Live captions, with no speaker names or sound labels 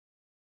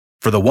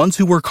For the ones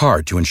who work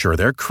hard to ensure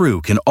their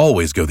crew can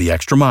always go the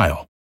extra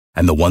mile,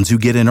 and the ones who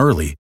get in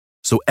early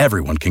so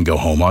everyone can go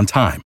home on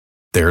time,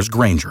 there's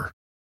Grainger,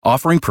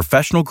 offering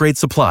professional-grade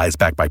supplies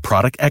backed by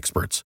product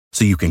experts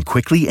so you can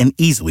quickly and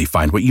easily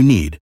find what you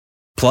need.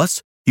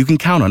 Plus, you can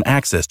count on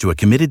access to a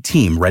committed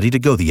team ready to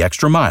go the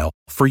extra mile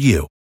for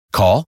you.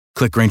 Call,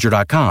 click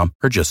Grainger.com,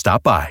 or just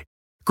stop by.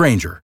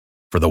 Grainger,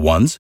 for the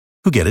ones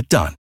who get it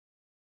done.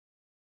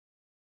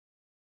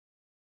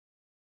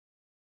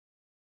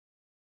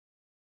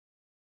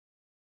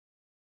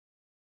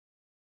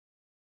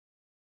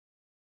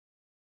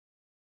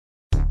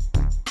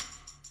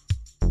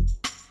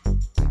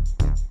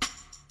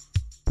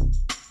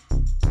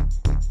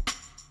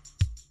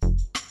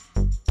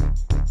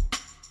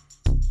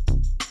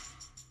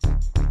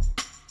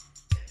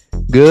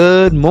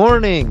 Good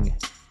morning,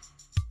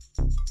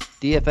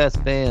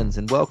 DFS fans,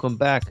 and welcome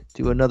back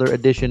to another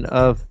edition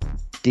of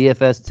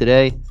DFS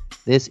Today.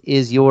 This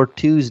is your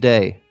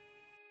Tuesday,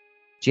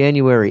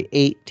 January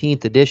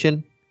 18th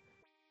edition.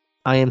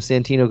 I am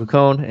Santino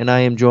Cacone, and I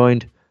am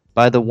joined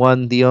by the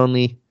one, the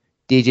only,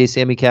 DJ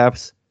Sammy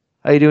Caps.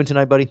 How you doing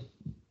tonight, buddy?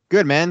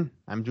 Good, man.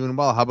 I'm doing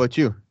well. How about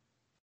you?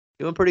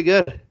 Doing pretty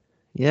good.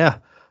 Yeah.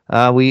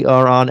 We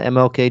are on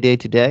MLK Day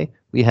today.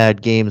 We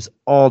had games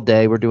all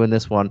day. We're doing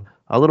this one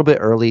a little bit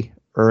early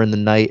or in the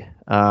night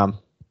on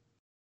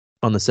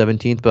the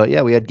 17th. But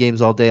yeah, we had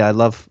games all day. I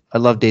love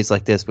days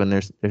like this when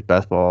there's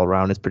basketball all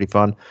around. It's pretty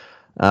fun.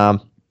 But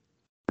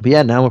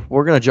yeah, now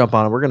we're going to jump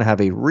on it. We're going to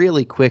have a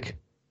really quick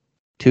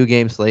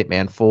 2-game slate,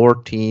 man. 4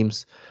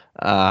 teams,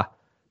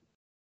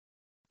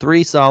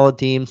 3 solid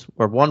teams,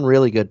 or 1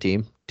 really good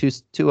team,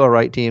 two all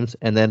right teams,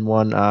 and then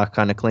 1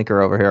 kind of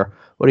clinker over here.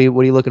 What are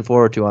you looking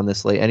forward to on this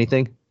slate?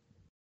 Anything?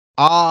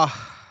 I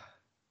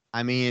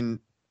mean,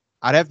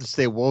 I'd have to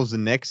say Wolves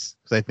and Knicks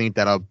because I think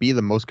that'll be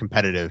the most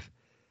competitive.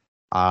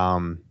 I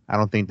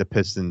don't think the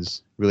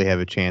Pistons really have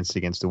a chance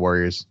against the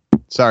Warriors.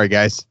 Sorry,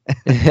 guys.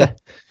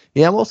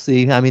 Yeah, we'll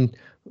see. I mean,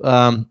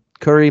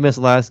 Curry missed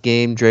last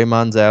game.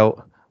 Draymond's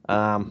out.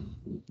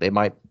 They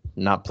might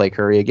not play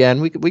Curry again.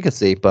 We could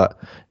see, but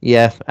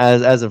yeah,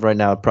 as of right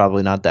now,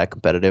 probably not that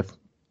competitive.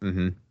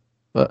 Mm-hmm.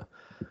 But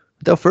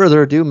without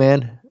further ado,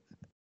 man,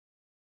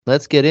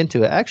 let's get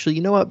into it. Actually,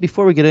 you know what?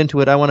 Before we get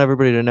into it, I want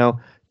everybody to know,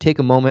 take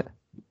a moment.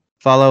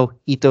 Follow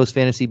Ethos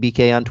Fantasy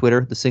BK on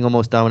Twitter, the single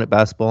most dominant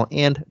basketball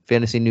and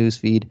fantasy news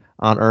feed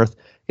on earth.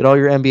 Get all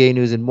your NBA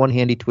news in one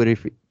handy Twitter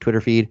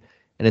feed,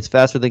 and it's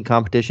faster than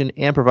competition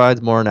and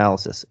provides more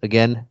analysis.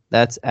 Again,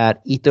 that's at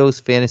Ethos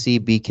Fantasy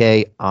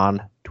BK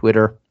on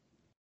Twitter.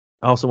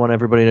 I also want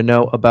everybody to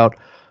know about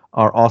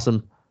our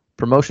awesome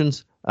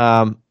promotions.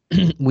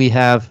 We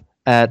have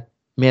at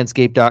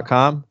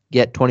manscaped.com,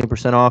 get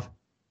 20% off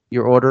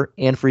your order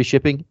and free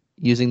shipping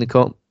using the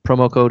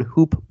promo code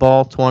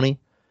HoopBall20.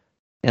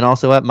 And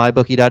also at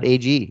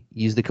mybookie.ag,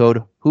 use the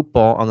code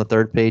HoopBall on the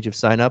third page of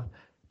sign up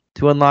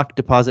to unlock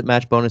deposit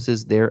match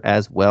bonuses there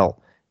as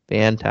well.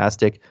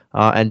 Fantastic.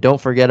 And don't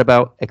forget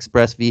about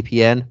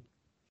ExpressVPN.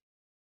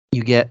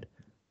 You get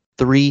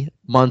 3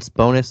 months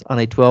bonus on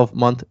a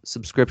 12-month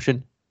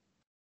subscription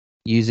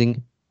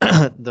using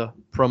the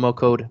promo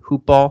code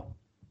HoopBall.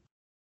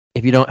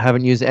 If you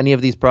haven't used any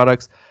of these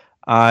products,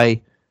 I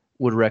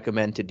would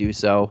recommend to do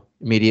so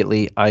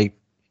immediately. I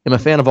am a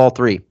fan of all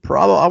 3.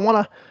 I don't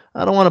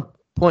want to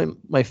point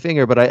my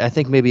finger, but I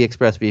think maybe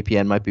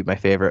ExpressVPN might be my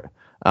favorite,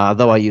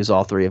 though I use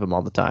all 3 of them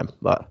all the time.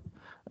 But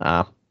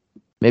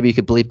maybe you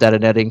could bleep that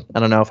in editing.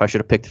 I don't know if I should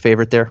have picked a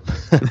favorite there.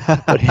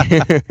 But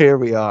here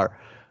we are.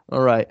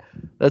 All right,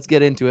 let's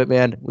get into it,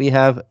 man. We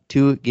have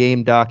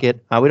 2-game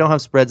docket. We don't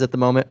have spreads at the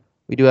moment.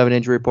 We do have an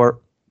injury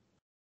report.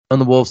 On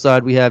the Wolves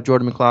side, we have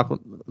Jordan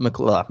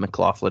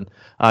McLaughlin.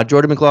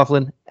 Jordan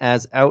McLaughlin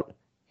as out,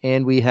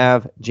 and we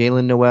have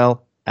Jalen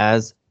Noel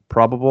as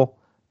probable.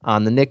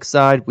 On the Knicks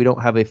side, we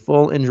don't have a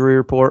full injury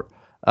report,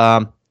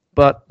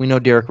 but we know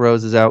Derrick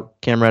Rose is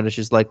out. Cam Reddish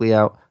is likely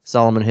out.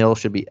 Solomon Hill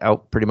should be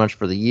out pretty much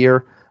for the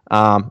year.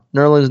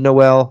 Nerlens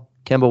Noel,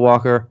 Kemba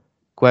Walker,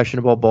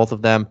 questionable, both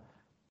of them.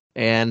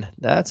 And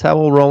that's how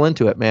we'll roll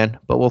into it, man.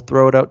 But we'll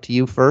throw it out to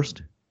you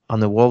first on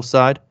the Wolves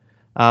side.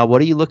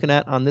 What are you looking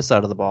at on this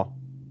side of the ball?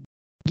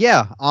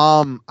 Yeah,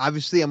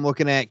 obviously I'm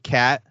looking at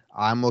Cat.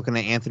 I'm looking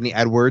at Anthony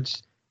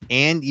Edwards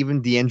and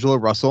even D'Angelo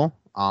Russell.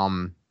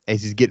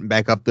 As he's getting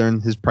back up there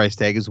in his price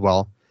tag as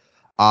well.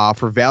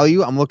 For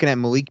value, I'm looking at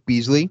Malik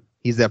Beasley.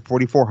 He's at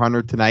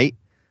 4,400 tonight.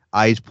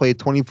 He's played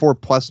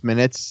 24-plus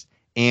minutes,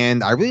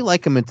 and I really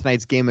like him in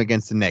tonight's game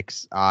against the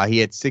Knicks. He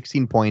had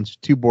 16 points,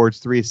 2 boards,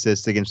 3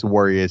 assists against the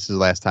Warriors his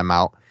last time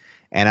out,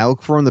 and I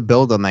look for him to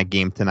build on that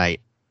game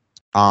tonight.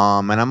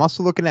 And I'm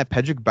also looking at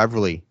Pedrick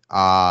Beverly.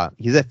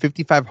 He's at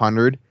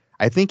 5,500.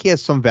 I think he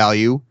has some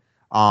value.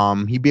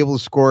 He'd be able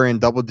to score in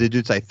double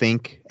digits, I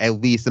think,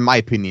 at least in my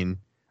opinion,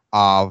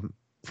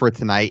 for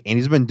tonight, and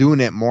he's been doing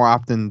it more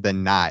often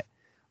than not.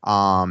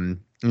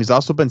 He's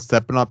also been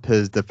stepping up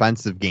his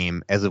defensive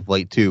game as of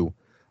late too.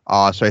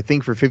 So I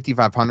think for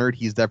 5,500,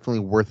 he's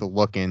definitely worth a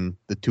look in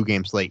the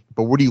 2-game slate.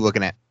 But what are you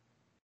looking at?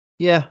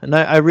 Yeah, and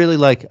I really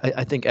like.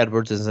 I think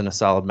Edwards is in a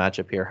solid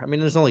matchup here. I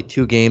mean, there's only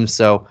 2 games,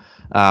 so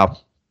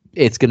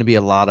it's going to be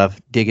a lot of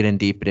digging in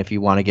deep. And if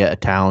you want to get a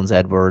Towns,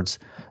 Edwards,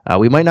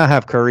 we might not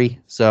have Curry,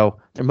 so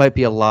there might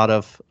be a lot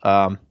of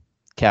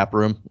cap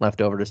room left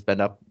over to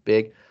spend up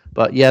big.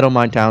 But yeah, I don't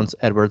mind Towns,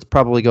 Edwards.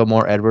 Probably go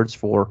more Edwards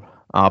for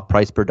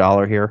price per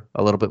dollar here,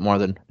 a little bit more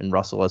than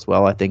Russell as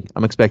well. I think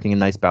I'm expecting a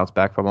nice bounce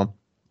back from him.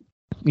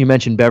 You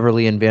mentioned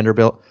Beverly and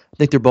Vanderbilt. I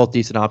think they're both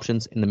decent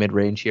options in the mid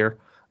range here.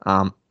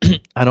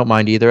 I don't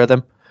mind either of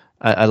them.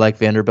 I like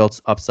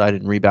Vanderbilt's upside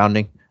and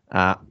rebounding.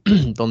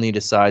 They'll need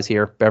his size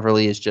here.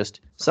 Beverly is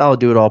just solid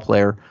do-it-all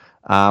player.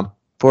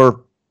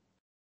 For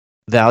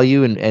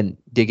value and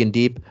digging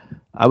deep,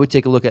 I would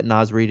take a look at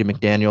Naz Reid and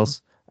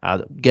McDaniels.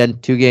 Again,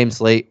 2 games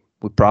slate.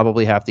 We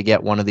probably have to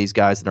get one of these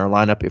guys in our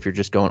lineup if you're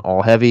just going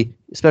all heavy,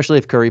 especially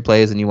if Curry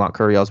plays and you want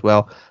Curry as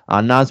well.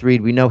 Naz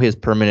Reid, we know his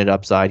per-minute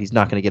upside. He's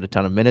not going to get a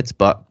ton of minutes,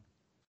 but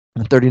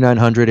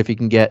 3,900, if he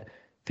can get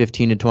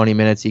 15 to 20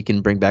 minutes, he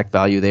can bring back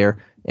value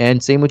there.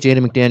 And same with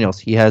Jaden McDaniels.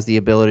 He has the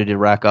ability to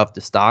rack up the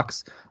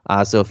stocks.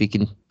 So if he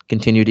can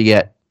continue to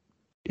get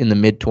in the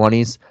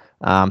mid-20s,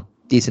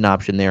 decent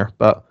option there.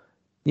 But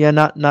yeah,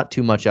 not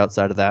too much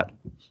outside of that.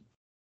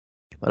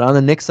 But on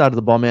the Knicks side of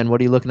the ball, man,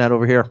 what are you looking at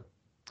over here?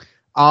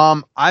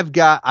 I've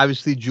got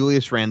obviously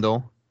Julius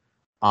Randle.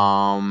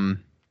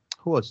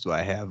 Who else do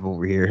I have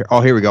over here?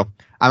 Oh, here we go.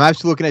 I'm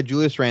actually looking at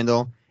Julius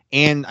Randle,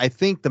 and I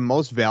think the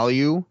most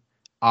value,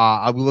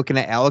 I'll be looking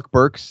at Alec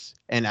Burks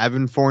and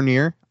Evan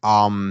Fournier.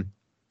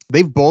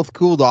 They've both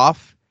cooled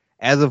off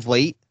as of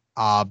late.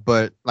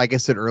 But like I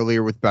said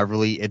earlier with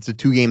Beverly, it's a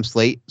 2-game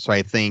slate, so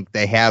I think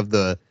they have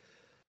the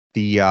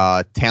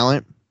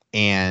talent,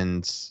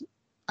 and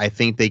I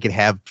think they could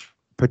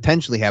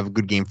potentially have a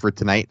good game for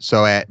tonight.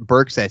 So at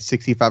Burks at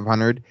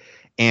 6,500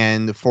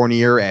 and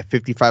Fournier at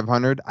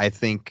 5,500, I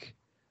think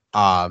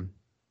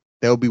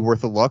they'll be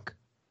worth a look.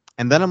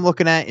 And then I'm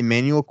looking at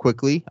Emmanuel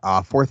Quickly,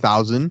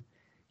 4,000.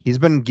 He's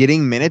been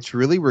getting minutes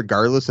really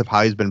regardless of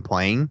how he's been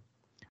playing.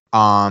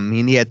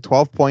 He had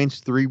 12 points,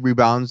 3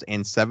 rebounds,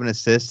 and 7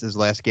 assists his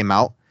last game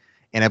out.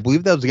 And I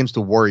believe that was against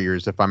the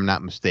Warriors, if I'm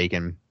not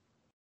mistaken.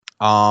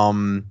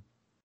 So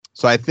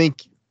I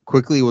think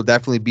Quickly will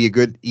definitely be a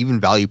good even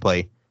value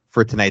play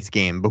for tonight's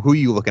game. But who are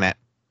you looking at?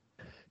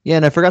 Yeah,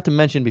 and I forgot to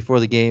mention before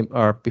the game,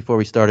 or before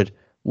we started,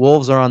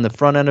 Wolves are on the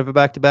front end of a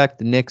back-to-back.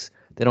 The Knicks,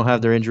 they don't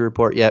have their injury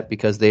report yet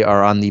because they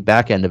are on the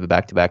back end of a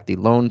back-to-back, the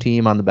lone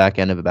team on the back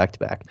end of a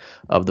back-to-back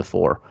of the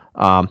 4.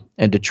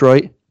 And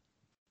Detroit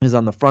is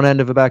on the front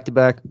end of a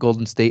back-to-back.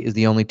 Golden State is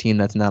the only team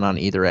that's not on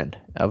either end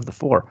of the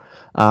 4.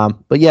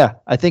 But yeah,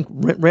 I think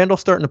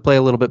Randall's starting to play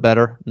a little bit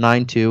better,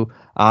 9-2.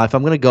 If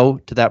I'm going to go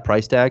to that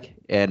price tag,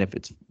 and if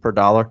it's per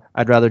dollar,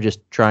 I'd rather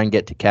just try and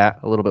get to Cat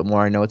a little bit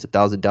more. I know it's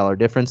 $1,000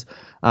 difference,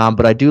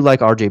 but I do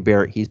like RJ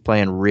Barrett. He's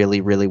playing really,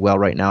 really well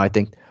right now. I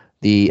think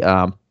the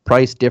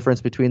price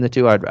difference between the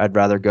two, I'd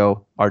rather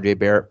go RJ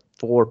Barrett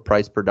for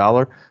price per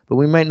dollar, but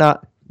we might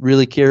not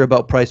really care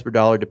about price per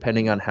dollar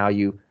depending on how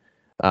you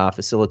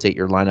facilitate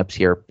your lineups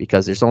here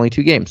because there's only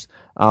 2 games.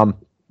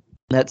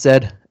 That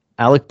said,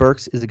 Alec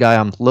Burks is the guy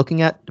I'm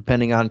looking at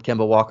depending on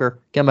Kemba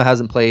Walker. Kemba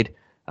hasn't played.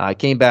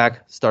 Came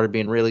back, started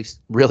being really,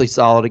 really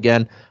solid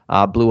again.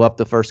 Blew up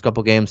the first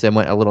couple games, then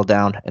went a little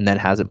down, and then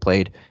hasn't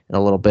played in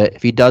a little bit.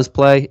 If he does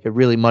play, it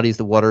really muddies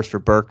the waters for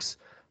Burks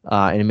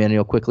and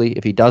Emmanuel Quickly.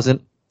 If he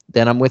doesn't,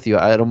 then I'm with you.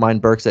 I don't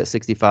mind Burks at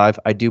 65.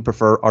 I do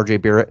prefer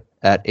RJ Barrett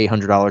at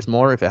 $800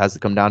 more if it has to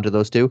come down to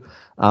those two.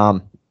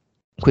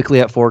 Quickly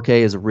at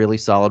 4K is a really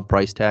solid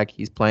price tag.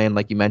 He's playing,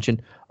 like you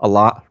mentioned, a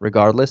lot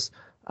regardless.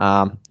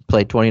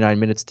 Played 29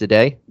 minutes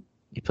today.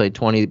 He played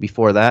 20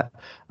 before that,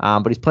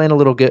 but he's playing a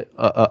little bit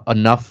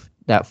enough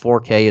that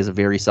 4K is a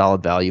very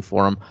solid value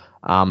for him.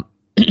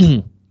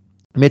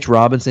 Mitch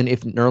Robinson,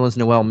 if Nerlens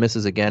Noel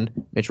misses again,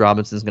 Mitch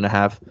Robinson's going to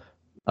have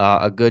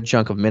a good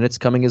chunk of minutes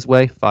coming his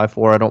way.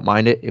 5-4, I don't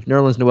mind it. If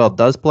Nerlens Noel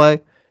does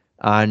play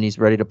and he's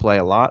ready to play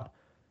a lot,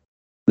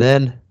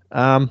 then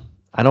I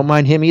don't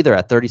mind him either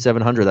at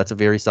 3,700. That's a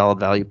very solid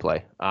value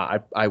play.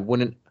 I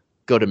wouldn't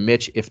go to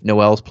Mitch if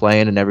Noel's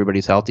playing and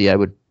everybody's healthy.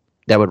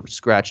 That would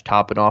scratch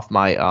topping off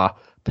my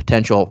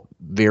potential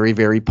very,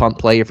 very pump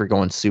play if you're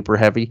going super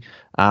heavy.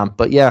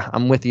 But yeah,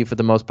 I'm with you for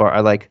the most part.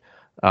 I like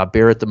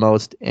Barrett the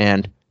most,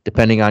 and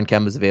depending on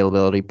Kemba's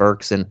availability,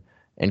 Burks and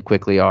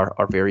Quickly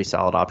are very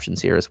solid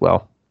options here as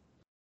well.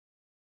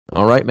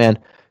 All right, man.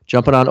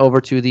 Jumping on over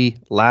to the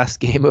last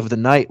game of the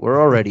night. We're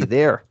already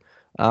there.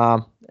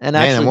 And man,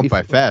 actually, it went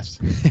by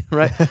fast.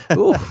 Right?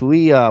 Ooh,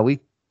 we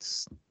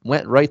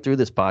went right through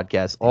this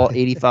podcast, all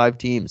 85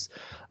 teams.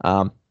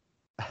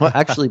 Well,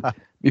 actually,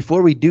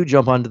 before we do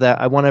jump onto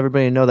that, I want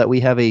everybody to know that we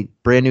have a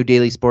brand new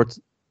daily sports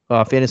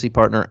fantasy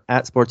partner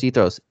at Sports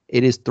Ethos.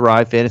 It is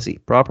Thrive Fantasy.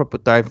 Prop up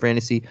with Thrive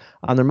Fantasy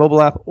on their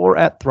mobile app or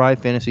at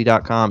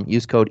thrivefantasy.com.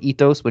 Use code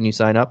ETHOS when you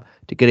sign up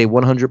to get a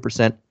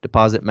 100%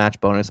 deposit match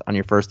bonus on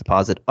your first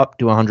deposit up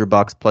to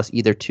 $100 plus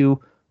either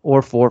 2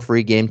 or 4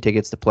 free game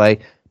tickets to play.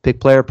 Pick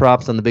player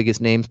props on the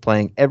biggest names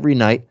playing every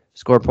night.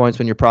 Score points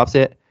when your props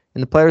hit.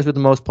 And the players with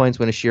the most points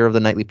win a share of the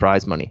nightly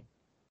prize money.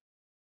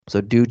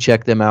 So do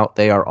check them out.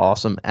 They are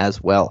awesome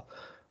as well.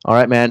 All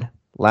right, man.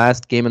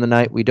 Last game of the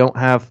night. We don't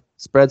have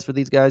spreads for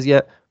these guys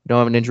yet. We don't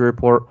have an injury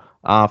report.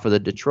 For the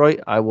Detroit,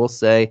 I will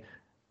say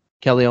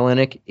Kelly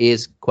Olynyk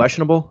is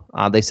questionable.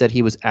 They said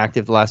he was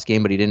active the last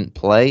game, but he didn't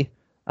play.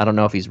 I don't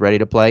know if he's ready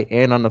to play.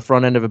 And on the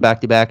front end of a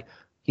back-to-back,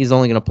 he's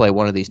only going to play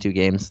one of these two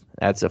games.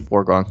 That's a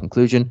foregone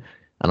conclusion.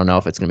 I don't know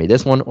if it's going to be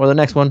this one or the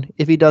next one,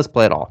 if he does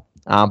play at all.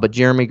 But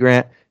Jeremy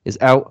Grant is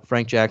out.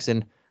 Frank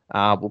Jackson,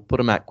 we'll put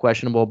him at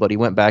questionable, but he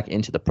went back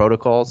into the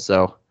protocol,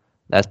 so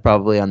that's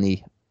probably on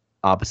the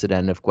opposite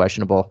end of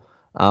questionable.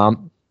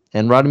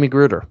 And Rodney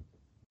Magruder,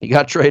 he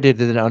got traded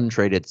and then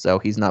untraded, so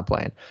he's not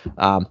playing.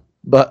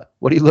 But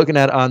what are you looking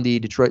at on the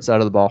Detroit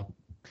side of the ball?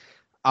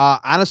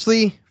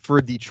 Honestly, for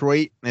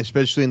Detroit,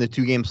 especially in the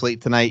 2-game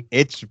slate tonight,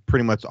 it's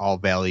pretty much all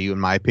value in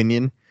my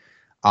opinion.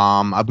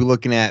 I'll be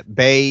looking at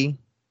Bay,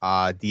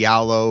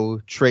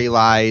 Diallo, Trey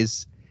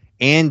Lyles,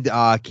 and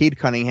Cade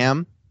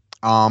Cunningham.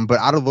 But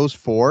out of those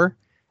four,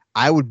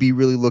 I would be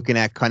really looking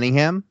at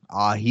Cunningham.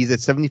 He's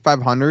at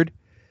 7,500.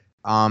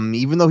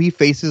 Even though he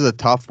faces a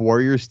tough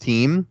Warriors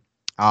team,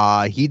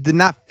 he did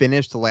not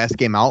finish the last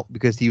game out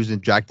because he was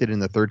ejected in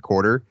the third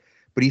quarter,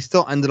 but he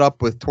still ended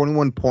up with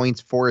 21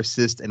 points, 4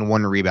 assists, and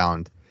 1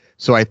 rebound.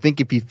 So I think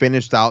if he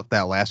finished out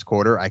that last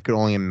quarter, I could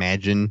only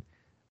imagine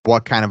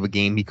what kind of a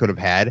game he could have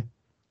had.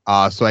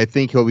 So I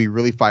think he'll be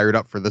really fired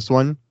up for this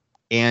one.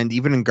 And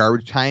even in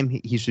garbage time,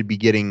 he should be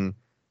getting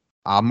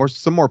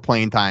some more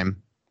playing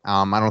time.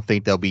 I don't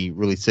think they'll be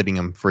really sitting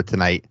him for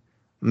tonight.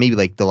 Maybe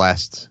like the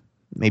last,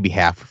 maybe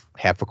half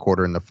a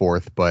quarter in the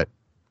fourth. But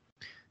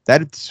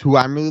that's who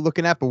I'm really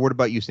looking at. But what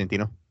about you,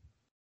 Santino?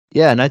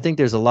 Yeah, and I think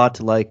there's a lot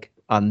to like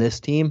on this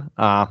team,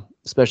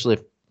 especially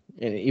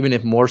even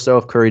if more so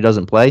if Curry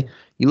doesn't play.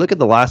 You look at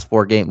the last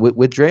 4 games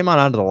with Draymond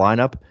out of the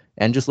lineup,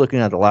 and just looking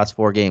at the last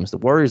 4 games, the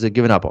Warriors have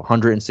given up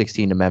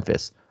 116 to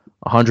Memphis,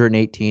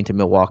 118 to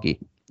Milwaukee,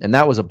 and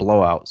that was a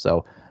blowout.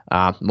 So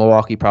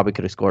Milwaukee probably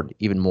could have scored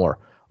even more.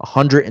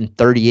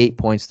 138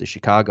 points to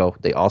Chicago.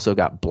 They also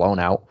got blown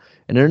out.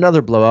 And in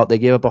another blowout, they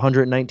gave up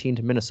 119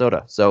 to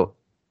Minnesota. So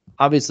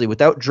obviously,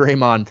 without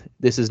Draymond,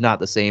 this is not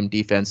the same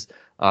defense.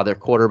 Their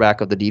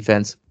quarterback of the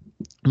defense,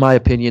 in my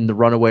opinion, the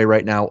runaway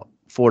right now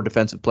for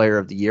Defensive Player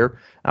of the Year.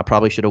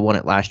 Probably should have won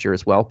it last year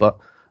as well, but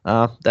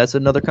that's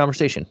another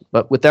conversation.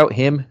 But without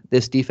him,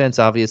 this defense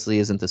obviously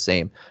isn't the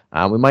same.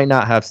 We might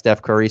not have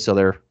Steph Curry,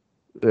 so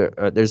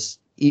there's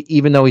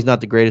even though he's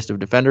not the greatest of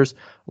defenders,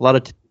 a lot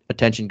of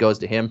attention goes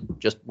to him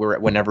just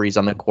whenever he's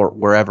on the court,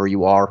 wherever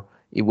you are,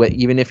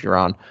 even if you're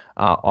on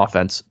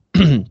offense.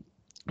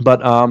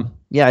 But on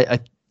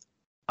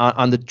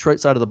the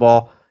Detroit side of the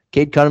ball,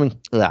 Cade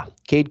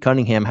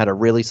Cunningham had a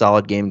really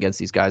solid game against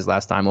these guys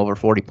last time, over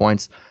 40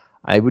 points.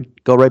 I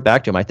would go right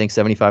back to him. I think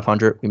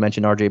 7,500. We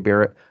mentioned RJ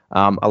Barrett.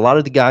 A lot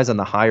of the guys on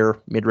the higher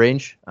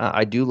mid-range,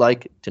 I do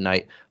like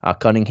tonight.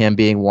 Cunningham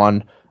being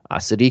one.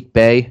 Sadiq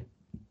Bey,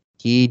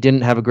 he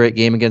didn't have a great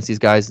game against these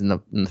guys in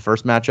the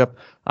first matchup.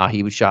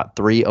 He was shot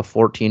 3 of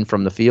 14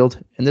 from the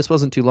field, and this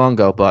wasn't too long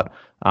ago, but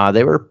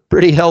they were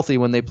pretty healthy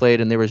when they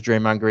played, and there was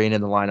Draymond Green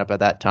in the lineup at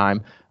that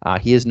time.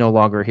 He is no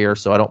longer here,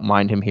 so I don't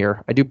mind him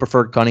here. I do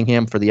prefer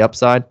Cunningham for the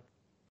upside,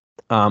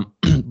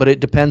 but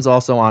it depends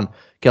also on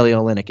Kelly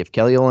Olynyk. If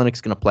Kelly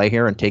Olynyk's going to play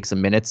here and take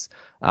some minutes,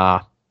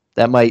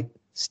 that might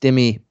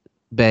stimmy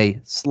Bay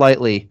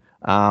slightly,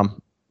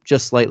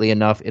 just slightly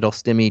enough. It'll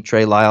stimmy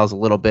Trey Lyles a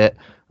little bit.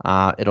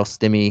 It'll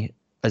stimmy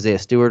Isaiah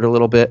Stewart a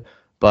little bit.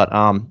 But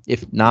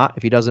if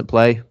he doesn't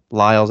play,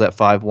 Lyles at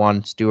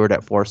 5'1", Stewart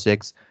at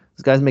 4'6".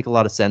 These guys make a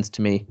lot of sense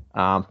to me.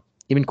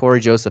 Even Corey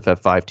Joseph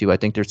at 5'2". I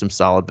think there's some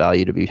solid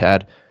value to be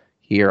had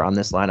here on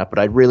this lineup. But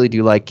I really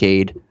do like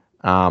Cade.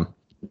 I'll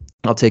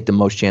take the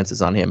most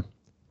chances on him.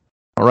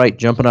 All right,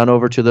 jumping on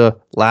over to the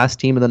last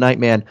team of the night,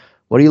 man.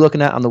 What are you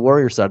looking at on the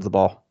Warriors side of the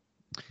ball?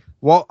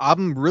 Well,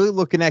 I'm really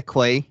looking at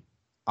Clay.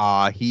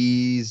 Let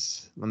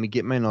me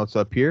get my notes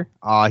up here.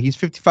 He's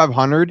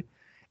 5,500,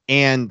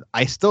 and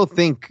I still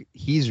think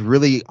he's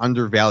really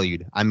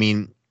undervalued. I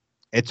mean,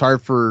 it's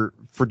hard for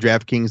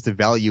DraftKings to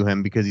value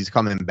him because he's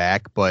coming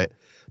back, but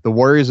the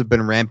Warriors have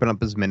been ramping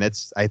up his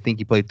minutes. I think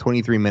he played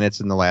 23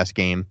 minutes in the last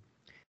game,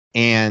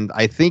 and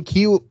I think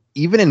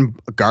even in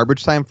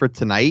garbage time for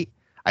tonight,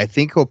 I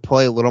think he'll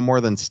play a little more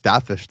than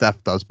Steph if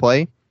Steph does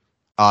play.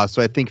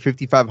 So I think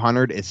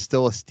 5,500 is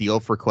still a steal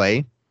for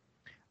Clay.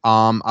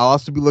 I'll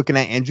also be looking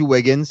at Andrew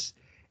Wiggins.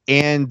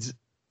 And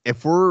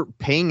if we're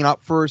paying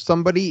up for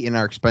somebody in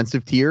our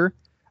expensive tier,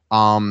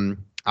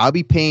 I'll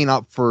be paying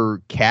up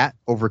for Cat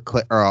over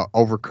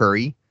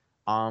Curry.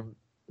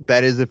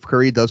 That is if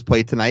Curry does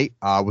play tonight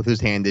with his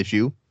hand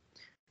issue.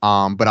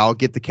 But I'll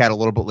get the Cat a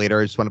little bit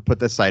later. I just want to put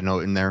that side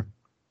note in there.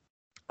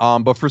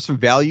 But for some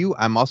value,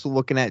 I'm also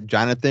looking at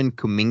Jonathan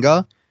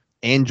Kuminga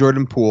and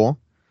Jordan Poole.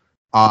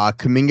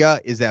 Kuminga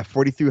is at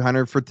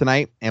 4,300 for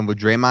tonight, and with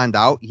Draymond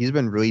out, he's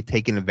been really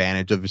taking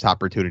advantage of his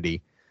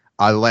opportunity.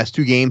 The last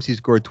 2 games, he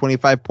scored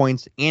 25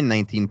 points and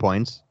 19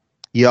 points.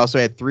 He also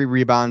had 3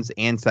 rebounds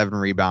and 7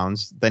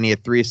 rebounds. Then he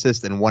had 3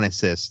 assists and 1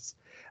 assist.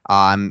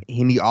 And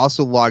he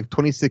also logged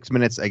 26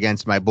 minutes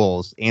against my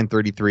Bulls and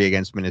 33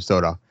 against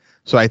Minnesota.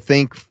 So I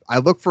think I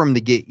look for him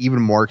to get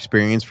even more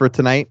experience for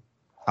tonight.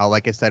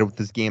 Like I said, with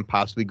this game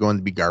possibly going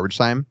to be garbage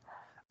time,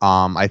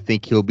 I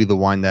think he'll be the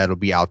one that'll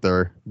be out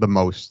there the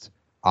most.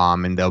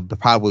 And they'll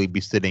probably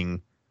be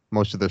sitting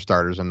most of their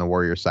starters on the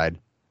Warriors side.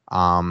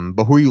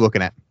 But who are you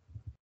looking at?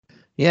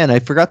 Yeah, and I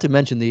forgot to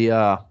mention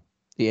the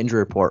injury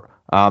report.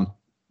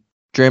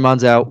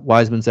 Draymond's out,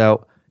 Wiseman's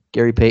out,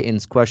 Gary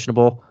Payton's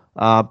questionable.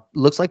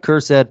 Looks like Kerr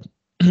said,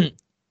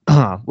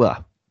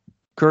 well,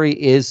 Curry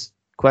is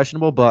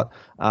questionable, but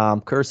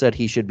Kerr said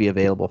he should be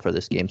available for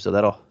this game, so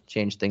that'll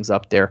change things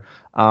up there.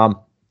 A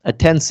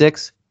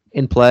 10-6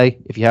 in play,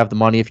 if you have the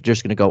money, if you're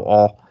just going to go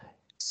all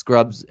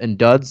scrubs and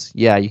duds,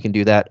 yeah, you can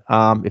do that.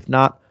 If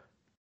not,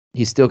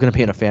 he's still going to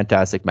be in a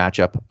fantastic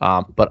matchup.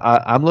 But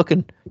I'm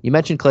looking, you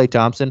mentioned Klay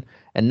Thompson,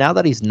 and now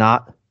that he's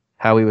not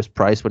how he was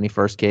priced when he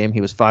first came,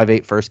 he was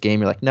 5'8" first game,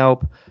 you're like,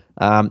 nope.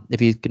 If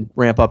he can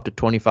ramp up to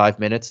 25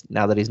 minutes,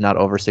 now that he's not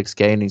over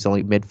 6K and he's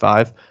only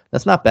mid-5,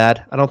 that's not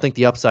bad. I don't think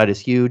the upside is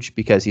huge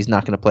because he's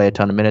not going to play a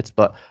ton of minutes,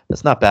 but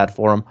that's not bad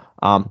for him.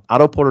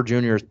 Otto Porter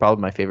Jr. is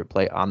probably my favorite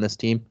play on this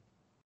team.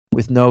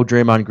 With no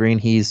Draymond Green,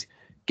 he's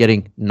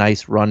getting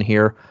nice run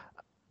here.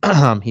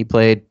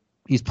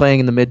 He's playing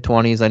in the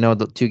mid-20s. I know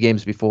the 2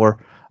 games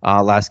before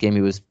last game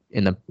he was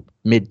in the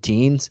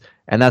mid-teens,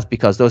 and that's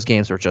because those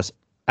games were just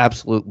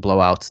absolute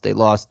blowouts. They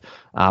lost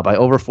by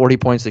over 40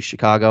 points to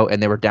Chicago,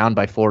 and they were down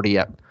by 40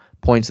 at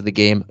points of the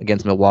game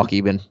against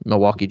Milwaukee when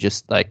Milwaukee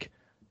just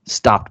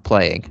stopped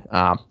playing.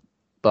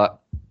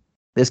 But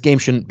this game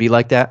shouldn't be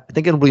like that. I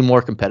think it'll be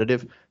more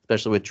competitive,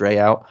 especially with Dre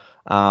out.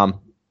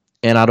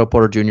 And Otto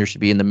Porter Jr.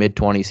 should be in the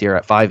mid-20s here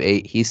at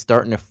 5'8". He's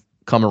starting to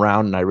come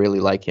around, and I really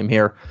like him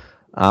here.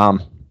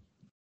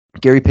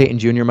 Gary Payton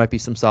Jr. might be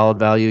some solid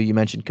value. You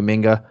mentioned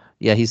Kuminga.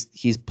 Yeah,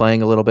 he's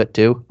playing a little bit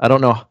too. I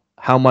don't know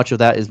how much of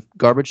that is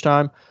garbage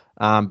time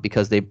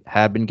because they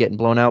have been getting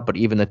blown out, but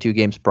even the 2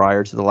 games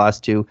prior to the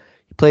last 2,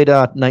 he played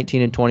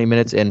 19 and 20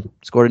 minutes and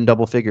scored in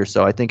double figures.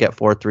 So I think at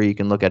 4-3, you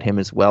can look at him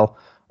as well.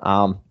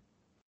 And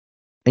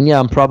yeah,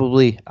 I'm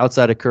probably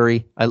outside of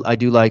Curry. I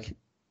do like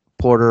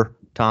Porter,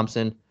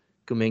 Thompson,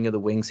 Kuminga, the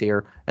wings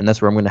here, and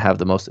that's where I'm going to have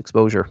the most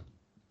exposure.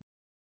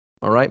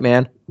 All right,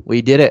 man,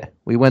 we did it.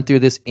 We went through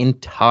this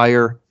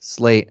entire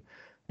slate,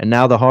 and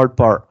now the hard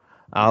part.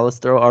 Let's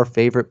throw our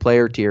favorite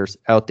player tiers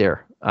out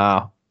there.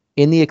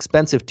 In the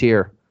expensive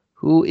tier,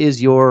 who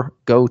is your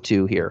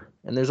go-to here?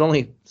 And there's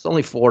only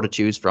 4 to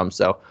choose from,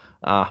 so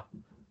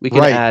we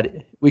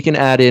can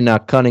add in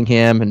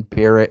Cunningham and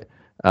Barrett,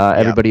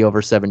 everybody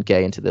over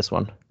 7K into this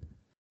one.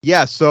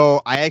 Yeah,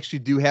 so I actually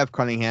do have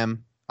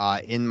Cunningham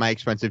in my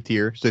expensive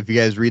tier. So if you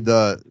guys read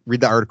the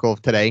article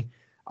of today,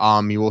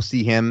 you will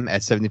see him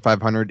at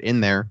 7,500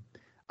 in there.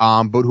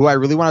 But who I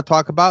really want to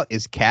talk about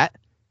is Cat.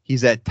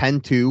 He's at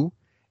 10-2.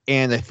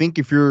 And I think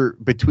if you're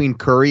between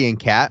Curry and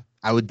Cat,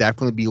 I would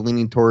definitely be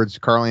leaning towards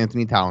Karl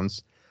Anthony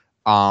Towns.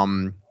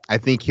 I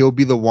think he'll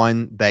be the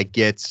one that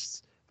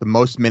gets the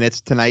most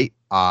minutes tonight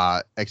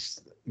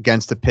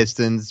against the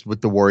Pistons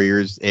with the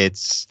Warriors.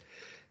 It's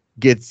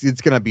going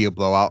to be a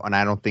blowout, and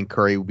I don't think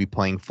Curry will be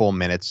playing full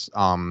minutes.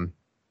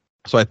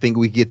 So I think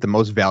we get the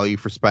most value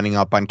for spending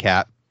up on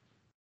Cat.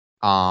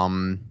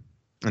 And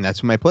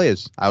that's who my play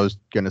is. I was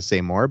going to say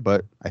more,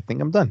 but I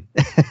think I'm done.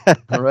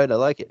 All right, I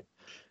like it.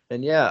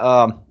 And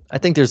yeah, I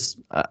think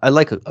I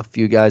like a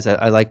few guys.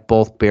 I like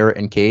both Barrett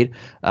and Cade,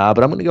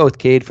 but I'm going to go with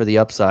Cade for the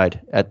upside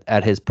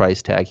at his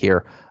price tag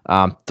here.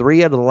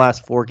 3 out of the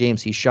last 4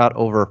 games, he shot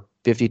over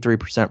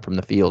 53% from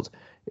the field.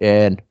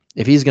 And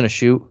if he's going to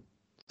shoot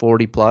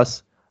 40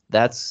 plus,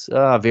 that's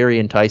very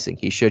enticing.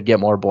 He should get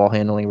more ball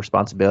handling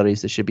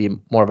responsibilities. This should be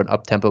more of an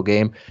up-tempo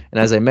game.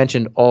 And as I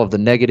mentioned, all of the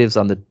negatives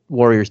on the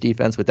Warriors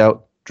defense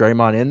without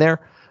Draymond in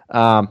there,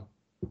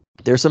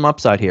 there's some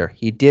upside here.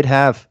 He did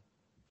have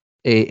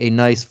a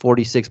nice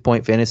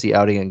 46-point fantasy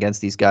outing against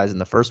these guys in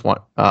the first one,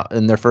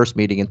 in their first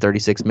meeting in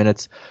 36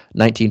 minutes,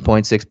 19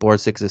 points, 6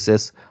 boards, 6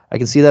 assists. I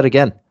can see that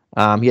again.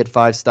 He had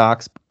 5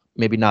 stocks,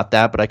 maybe not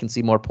that, but I can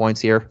see more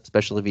points here,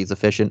 especially if he's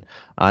efficient.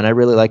 And I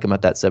really like him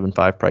at that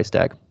 7.5 price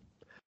tag.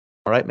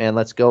 All right, man,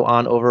 let's go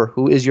on over.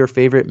 Who is your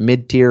favorite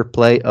mid-tier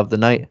play of the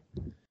night?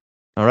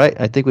 All right,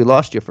 I think we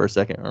lost you for a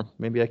second, or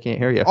maybe I can't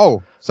hear you.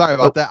 Oh, sorry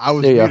about that. I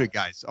was muted,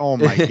 guys. Oh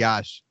my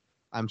gosh,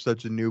 I'm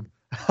such a noob.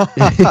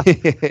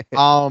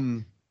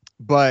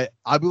 But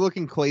I'll be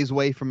looking Clay's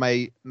way for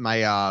my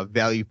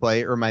value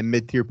play or my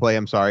mid-tier play.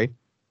 I'm sorry.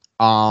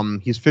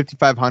 He's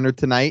 5,500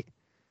 tonight.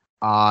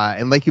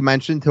 And like you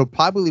mentioned, he'll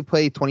probably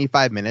play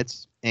 25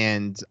 minutes.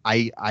 And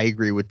I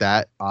agree with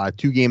that.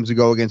 2 games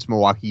ago against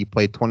Milwaukee, he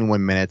played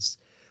 21 minutes.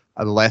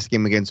 The last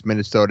game against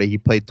Minnesota, he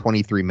played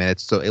 23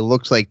 minutes. So it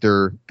looks like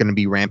they're going to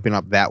be ramping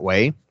up that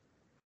way.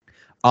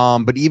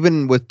 But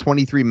even with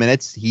 23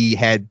 minutes, he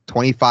had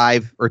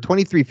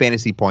 23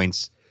 fantasy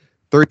points,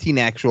 13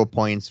 actual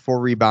points, 4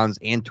 rebounds,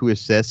 and 2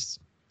 assists.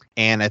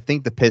 And I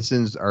think the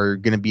Pistons are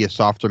going to be a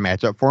softer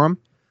matchup for him.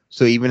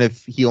 So even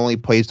if he only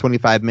plays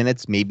 25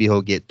 minutes, maybe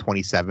he'll get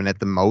 27 at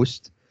the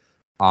most.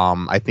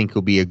 I think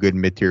he'll be a good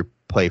mid-tier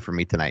play for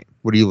me tonight.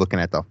 What are you looking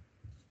at, though?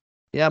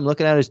 Yeah, I'm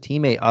looking at his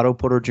teammate, Otto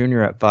Porter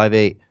Jr. at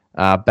 5'8".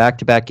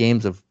 Back-to-back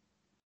games of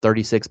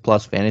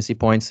 36-plus fantasy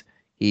points.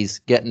 He's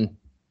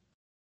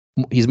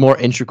more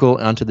integral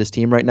onto this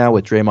team right now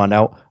with Draymond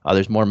out.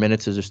 There's more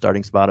minutes as a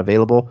starting spot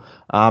available.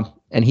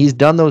 And he's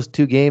done those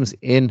 2 games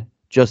in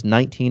just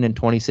 19 and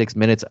 26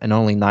 minutes and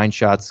only 9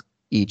 shots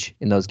each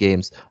in those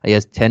games. He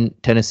has 10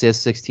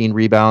 assists, 16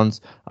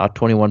 rebounds,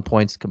 21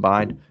 points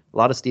combined, a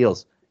lot of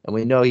steals. And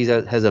we know he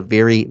has a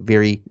very,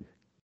 very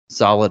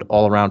solid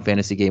all-around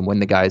fantasy game when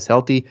the guy is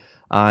healthy.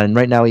 And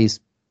right now he's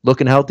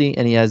looking healthy,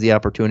 and he has the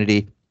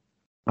opportunity.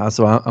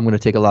 So I'm going to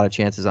take a lot of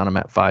chances on him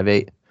at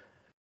 5'8".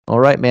 All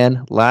right,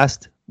 man.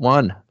 Last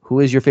one. Who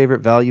is your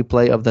favorite value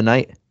play of the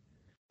night?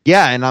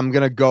 Yeah, and I'm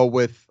going to go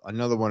with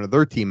another one of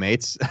their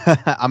teammates.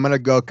 I'm going to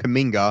go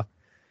Kuminga.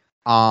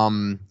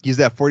 He's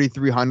at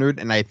 4,300,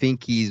 and I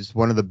think he's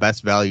one of the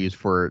best values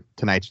for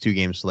tonight's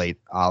 2-game slate.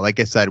 Like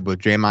I said, with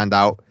Draymond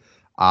out,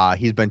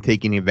 he's been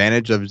taking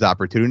advantage of his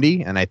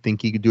opportunity, and I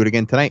think he could do it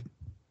again tonight.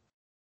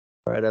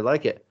 All right, I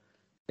like it.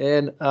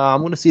 And I'm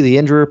going to see the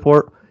injury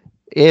report.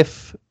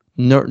 If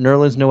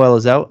Nerlens Noel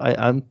is out,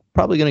 I'm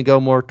probably going to go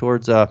more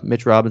towards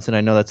Mitch Robinson.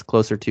 I know that's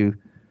closer to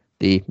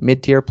the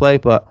mid-tier play,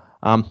 but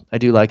I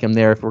do like him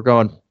there. If we're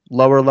going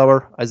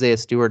lower, Isaiah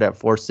Stewart at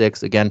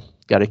 4'6". Again,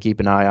 got to keep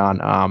an eye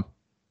on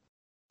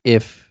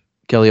if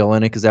Kelly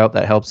Olynyk is out,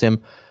 that helps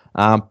him.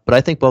 But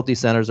I think both these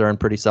centers are in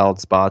pretty solid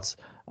spots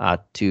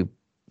to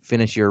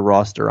finish your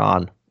roster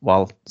on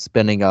while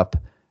spending up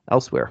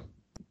elsewhere.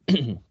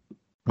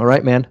 All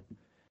right, man.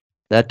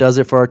 That does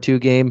it for our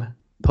 2-game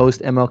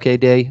post-MLK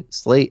Day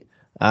slate.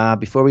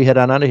 Before we head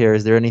on out of here,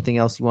 is there anything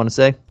else you want to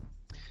say?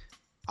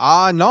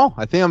 No,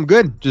 I think I'm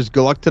good. Just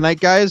good luck tonight,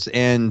 guys,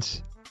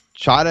 and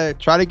try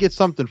to get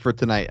something for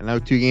tonight. I know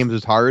 2 games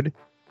is hard,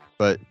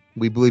 but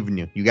we believe in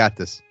you. You got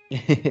this.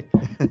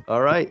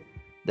 All right.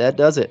 That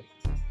does it.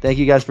 Thank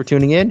you guys for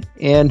tuning in,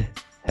 and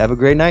have a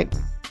great night.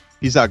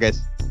 Peace out,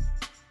 guys.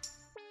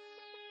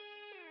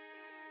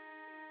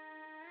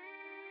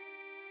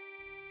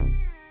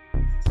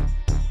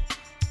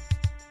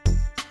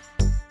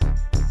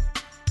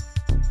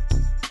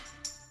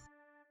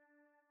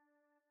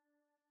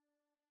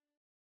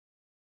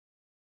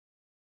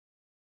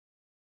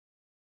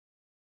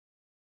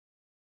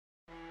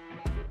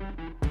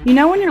 You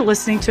know when you're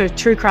listening to a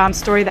true crime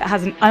story that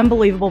has an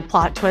unbelievable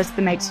plot twist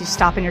that makes you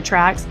stop in your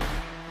tracks?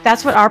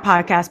 That's what our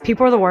podcast,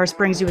 People Are the Worst,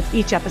 brings you with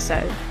each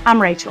episode.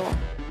 I'm Rachel.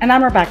 And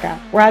I'm Rebecca.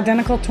 We're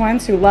identical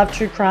twins who love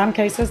true crime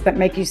cases that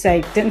make you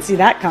say, didn't see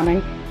that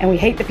coming, and we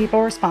hate the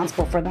people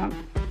responsible for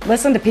them.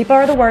 Listen to People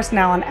Are the Worst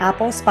now on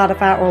Apple,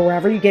 Spotify, or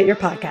wherever you get your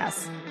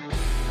podcasts.